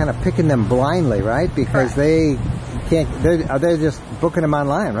people are kind of picking them blindly, right? Because Correct. they're just booking them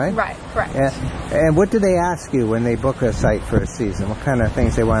online, right? right, correct. And what do they ask you when they book a site for a season? What kind of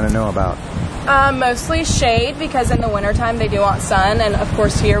things they want to know about? Mostly shade, because in the wintertime they do want sun, and of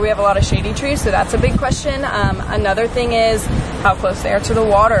course here we have a lot of shady trees, so that's a big question. Another thing is how close they are to the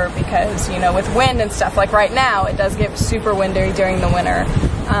water, because with wind and stuff, like right now it does get super windy during the winter.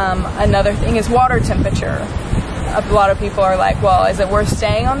 Another thing is water temperature. A lot of people are like, well, is it worth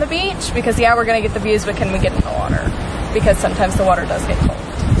staying on the beach? Because we're going to get the views, but can we get in the water? Because sometimes the water does get cold.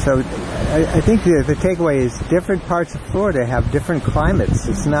 So I think the takeaway is different parts of Florida have different climates.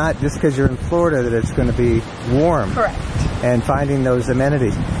 It's not just because you're in Florida that it's going to be warm. Correct. And finding those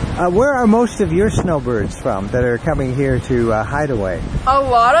amenities. Where are most of your snowbirds from that are coming here to Hideaway? A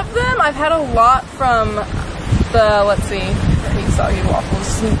lot of them. I've had a lot from the, Soggy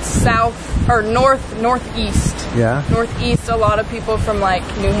Waffles, south or northeast. Yeah. Northeast, a lot of people from like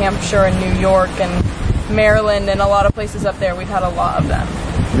New Hampshire and New York and Maryland and a lot of places up there. We've had a lot of them.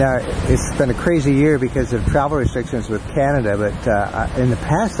 Now, it's been a crazy year because of travel restrictions with Canada, but in the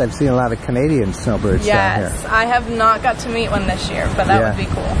past I've seen a lot of Canadian snowbirds down here. Yes, I have not got to meet one this year, but that would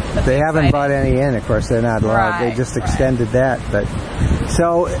be cool. That'd They be haven't exciting. brought any in. Of course, they're not allowed. They just Right. extended that. But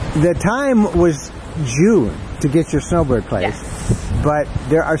so the time was June to get your snowbird place. Yes. But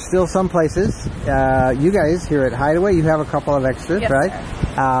there are still some places. You guys here at Hideaway, you have a couple of extras, Yes, right?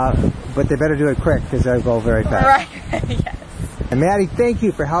 But they better do it quick because they'll go very fast. Right. Yes. And Maddie, thank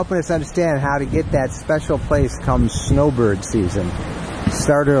you for helping us understand how to get that special place come snowbird season.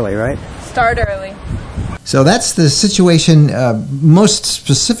 Start early, right? Start early. So that's the situation most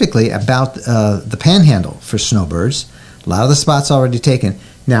specifically about the Panhandle for snowbirds. A lot of the spots already taken.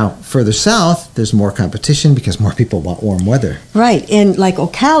 Now, further south, there's more competition because more people want warm weather. Right. In like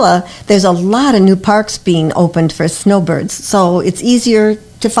Ocala, there's a lot of new parks being opened for snowbirds, so it's easier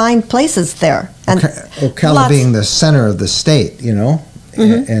to find places there. And Ocala lots- being the center of the state,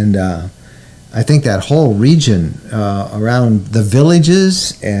 and I think that whole region around the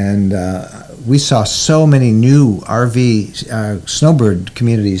villages and we saw so many new RV snowbird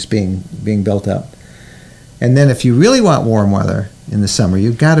communities being built up. And then if you really want warm weather in the summer,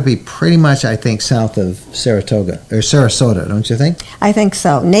 you've got to be pretty much, I think, south of Sarasota, don't you think? I think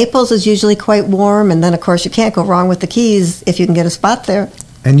so. Naples is usually quite warm, and then, of course, you can't go wrong with the Keys if you can get a spot there.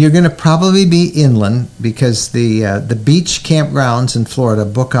 And you're going to probably be inland because the beach campgrounds in Florida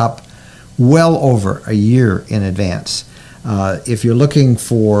book up well over a year in advance. If you're looking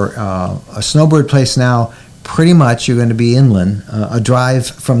for a snowbird place now, pretty much you're going to be inland, a drive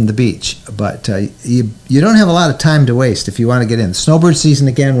from the beach. But you don't have a lot of time to waste if you want to get in. Snowbird season,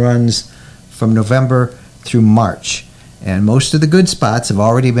 again, runs from November through March. And most of the good spots have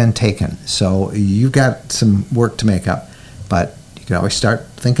already been taken. So you've got some work to make up. But you can always start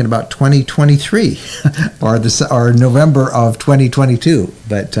thinking about 2023 or November of 2022.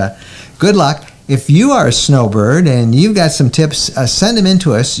 But good luck. If you are a snowbird and you've got some tips, send them in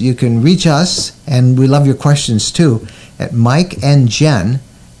to us. You can reach us, and we love your questions too, at Mike and Jen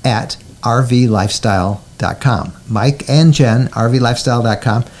at rvlifestyle.com. Mike and Jen,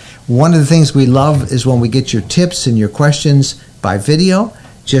 rvlifestyle.com. One of the things we love is when we get your tips and your questions by video.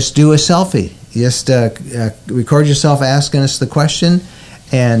 Just do a selfie. Just record yourself asking us the question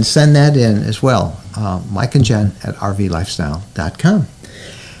and send that in as well. Mike and Jen at rvlifestyle.com.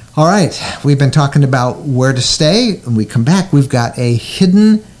 All right, we've been talking about where to stay. When we come back, we've got a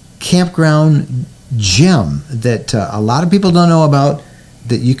hidden campground gem that a lot of people don't know about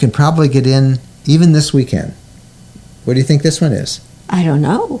that you can probably get in even this weekend. Where do you think this one is? I don't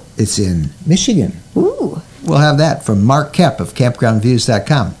know. It's in Michigan. Ooh. We'll have that from Mark Koepp of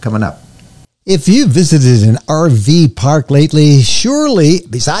campgroundviews.com coming up. If you've visited an RV park lately, surely,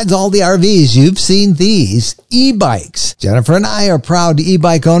 besides all the RVs, you've seen these e-bikes. Jennifer and I are proud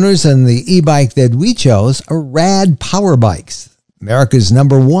e-bike owners, and the e-bike that we chose are Rad Power Bikes, America's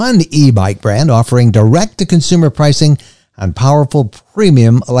 #1 e-bike brand, offering direct-to-consumer pricing on powerful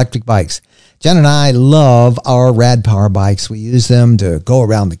premium electric bikes. Jen and I love our Rad Power Bikes. We use them to go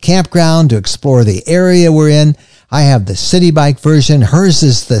around the campground, to explore the area we're in. I have the city bike version. Hers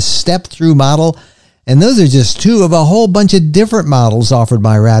is the step-through model. And those are just two of a whole bunch of different models offered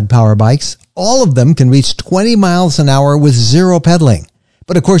by Rad Power Bikes. All of them can reach 20 miles an hour with zero pedaling.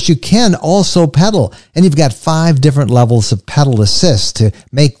 But of course, you can also pedal. And you've got 5 different levels of pedal assist to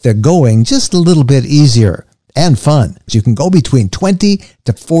make the going just a little bit easier and fun. You can go between 20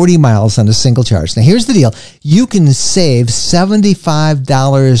 to 40 miles on a single charge. Now, here's the deal. You can save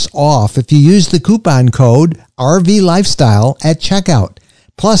 $75 off if you use the coupon code RV Lifestyle at checkout.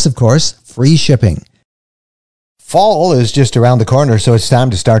 Plus, of course, free shipping. Fall is just around the corner, so it's time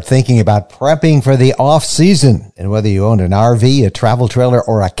to start thinking about prepping for the off-season. And whether you own an RV, a travel trailer,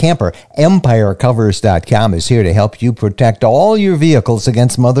 or a camper, EmpireCovers.com is here to help you protect all your vehicles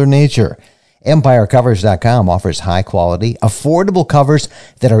against Mother Nature. EmpireCovers.com offers high-quality, affordable covers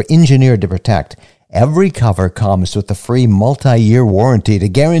that are engineered to protect. Every cover comes with a free multi-year warranty to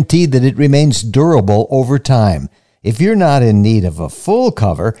guarantee that it remains durable over time. If you're not in need of a full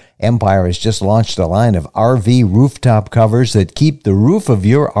cover, Empire has just launched a line of RV rooftop covers that keep the roof of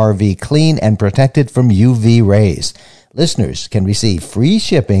your RV clean and protected from UV rays. Listeners can receive free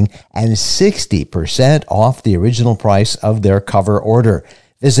shipping and 60% off the original price of their cover order.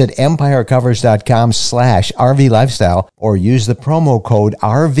 Visit EmpireCovers.com/RV Lifestyle or use the promo code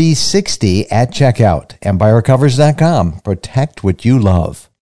RV60 at checkout. EmpireCovers.com. Protect what you love.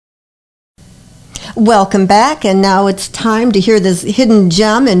 Welcome back, and now it's time to hear this hidden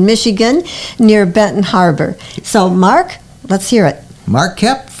gem in Michigan near Benton Harbor. So, Mark, let's hear it. Mark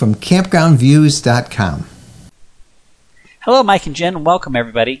Koepp from CampgroundViews.com. Hello, Mike and Jen, and welcome,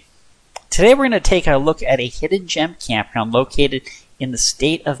 everybody. Today we're going to take a look at a hidden gem campground located in the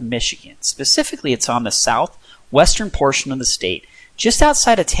state of Michigan. Specifically, it's on the southwestern portion of the state, just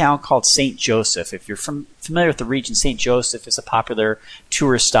outside a town called St. Joseph. If you're familiar with the region, St. Joseph is a popular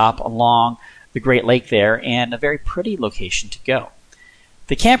tourist stop along the Great Lake there, and a very pretty location to go.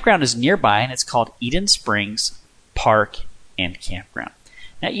 The campground is nearby, and it's called Eden Springs Park and Campground.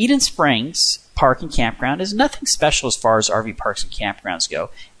 Now, Eden Springs Park and Campground is nothing special as far as RV parks and campgrounds go,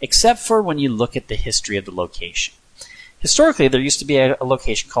 except for when you look at the history of the location. Historically, there used to be a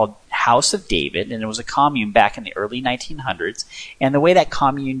location called House of David, and it was a commune back in the early 1900s. And the way that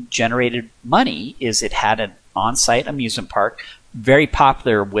commune generated money is it had an on-site amusement park, very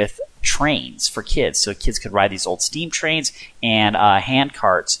popular with trains for kids. So kids could ride these old steam trains and hand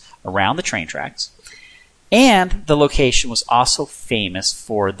carts around the train tracks. And the location was also famous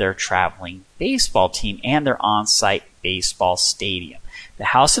for their traveling baseball team and their on-site baseball stadium. The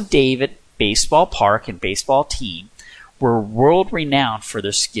House of David Baseball Park and Baseball Team were world-renowned for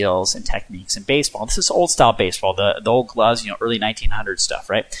their skills and techniques in baseball. This is old-style baseball, the old gloves, early 1900s stuff,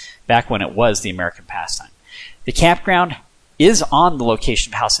 right? Back when it was the American pastime. The campground is on the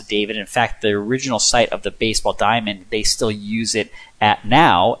location of House of David. In fact, the original site of the baseball diamond, they still use it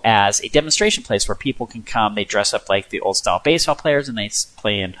now as a demonstration place where people can come. They dress up like the old-style baseball players, and they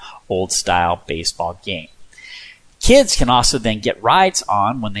play an old-style baseball game. Kids can also then get rides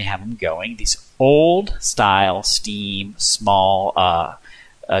on when they have them going. These old-style steam small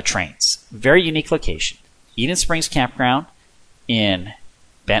trains. Very unique location. Eden Springs Campground in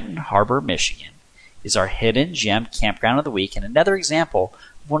Benton Harbor, Michigan, is our hidden gem campground of the week, and another example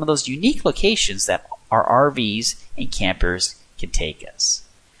of one of those unique locations that our RVs and campers can take us.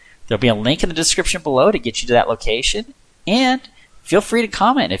 There'll be a link in the description below to get you to that location, and feel free to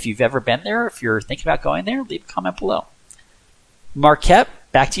comment if you've ever been there. If you're thinking about going there, leave a comment below. Marquette,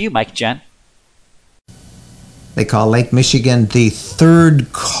 back to you, Mike and Jen. They call Lake Michigan the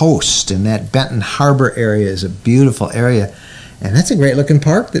third coast, and that Benton Harbor area is a beautiful area. And that's a great-looking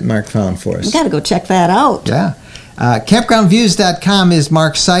park that Mark found for us. We got to go check that out. Yeah. Campgroundviews.com is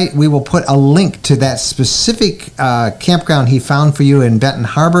Mark's site. We will put a link to that specific campground he found for you in Benton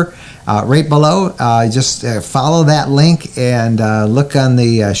Harbor right below. Just follow that link and look on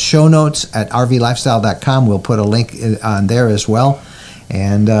the show notes at rvlifestyle.com. We'll put a link on there as well,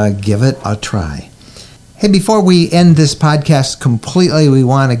 and give it a try. Hey, before we end this podcast completely, we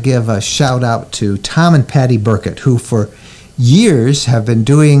want to give a shout-out to Tom and Patty Burkett, who for years have been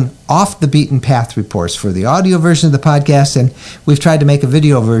doing Off the Beaten Path reports for the audio version of the podcast, and we've tried to make a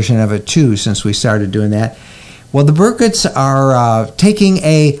video version of it too since we started doing that. Well, the Burketts are taking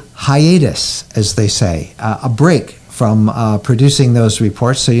a hiatus, as they say, a break from producing those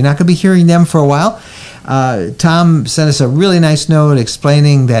reports, so you're not going to be hearing them for a while. Tom sent us a really nice note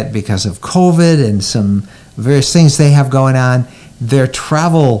explaining that because of COVID and some various things they have going on, their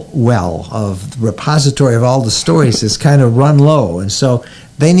travel well of repository of all the stories is kind of run low, and so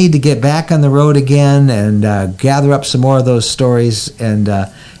they need to get back on the road again and gather up some more of those stories, and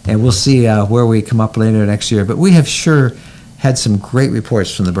we'll see where we come up later next year. But we have sure had some great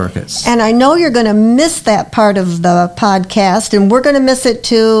reports from the Burketts. And I know you're going to miss that part of the podcast, and we're going to miss it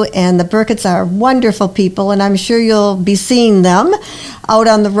too. And the Burketts are wonderful people, and I'm sure you'll be seeing them out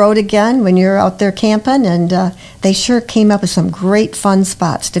on the road again when you're out there camping. And they sure came up with some great fun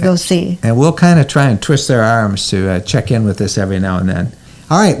spots to go see. And we'll kind of try and twist their arms to check in with us every now and then.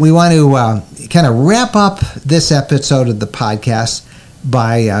 All right, we want to kind of wrap up this episode of the podcast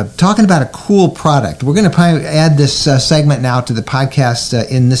by talking about a cool product. We're going to probably add this segment now to the podcast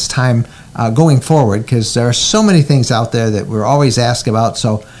in this time going forward, because there are so many things out there that we're always asked about.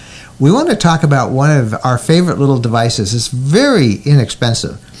 So we want to talk about one of our favorite little devices. It's very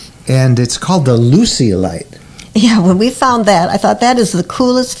inexpensive, and it's called the Lucy Light. Yeah, when we found that, I thought that is the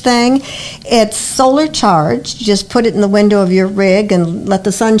coolest thing. It's solar charged. Just put it in the window of your rig and let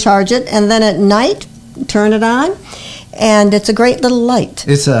the sun charge it, and then at night, turn it on. And it's a great little light.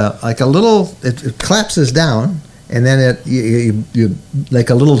 It's like a little. It collapses down, and then you like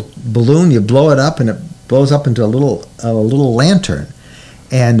a little balloon. You blow it up, and it blows up into a little lantern.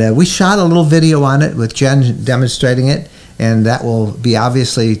 And we shot a little video on it with Jen demonstrating it, and that will be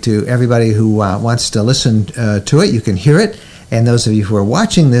obviously to everybody who wants to listen to it. You can hear it, and those of you who are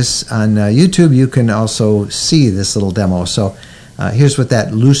watching this on YouTube, you can also see this little demo. So here's what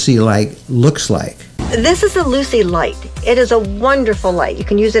that Lucy light looks like. This is a Lucy light. It is a wonderful light. You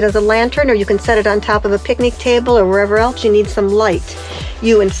can use it as a lantern, or you can set it on top of a picnic table or wherever else you need some light.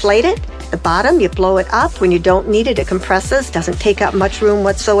 You inflate it. The bottom, you blow it up. When you don't need it, it compresses. Doesn't take up much room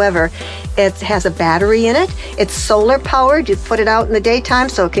whatsoever. It has a battery in it. It's solar powered. You put it out in the daytime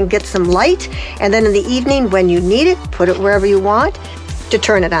so it can get some light. And then in the evening, when you need it, put it wherever you want. To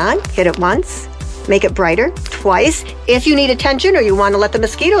turn it on, hit it once. Make it brighter twice. If you need attention or you want to let the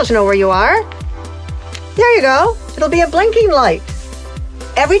mosquitoes know where you are, there you go. It'll be a blinking light.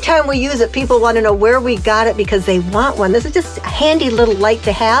 Every time we use it, people want to know where we got it because they want one. This is just a handy little light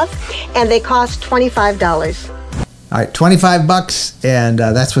to have, and they cost $25. All right, $25, and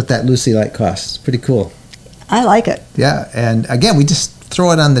that's what that Lucy light costs. Pretty cool. I like it. Yeah, and again, we just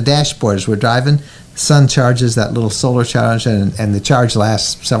throw it on the dashboard as we're driving. The sun charges that little solar charge, and the charge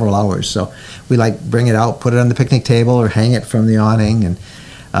lasts several hours. So we bring it out, put it on the picnic table, or hang it from the awning, and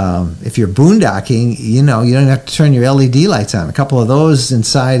if you're boondocking, you don't have to turn your LED lights on. A couple of those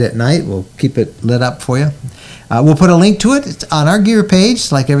inside at night will keep it lit up for you. We'll put a link to it. It's on our gear page,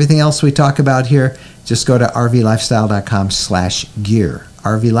 like everything else we talk about here. Just go to rvlifestyle.com/gear.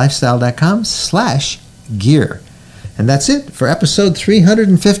 rvlifestyle.com/gear. And that's it for episode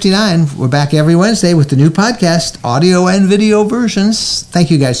 359. We're back every Wednesday with the new podcast, audio and video versions.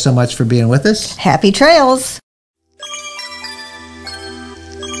 Thank you guys so much for being with us. Happy trails.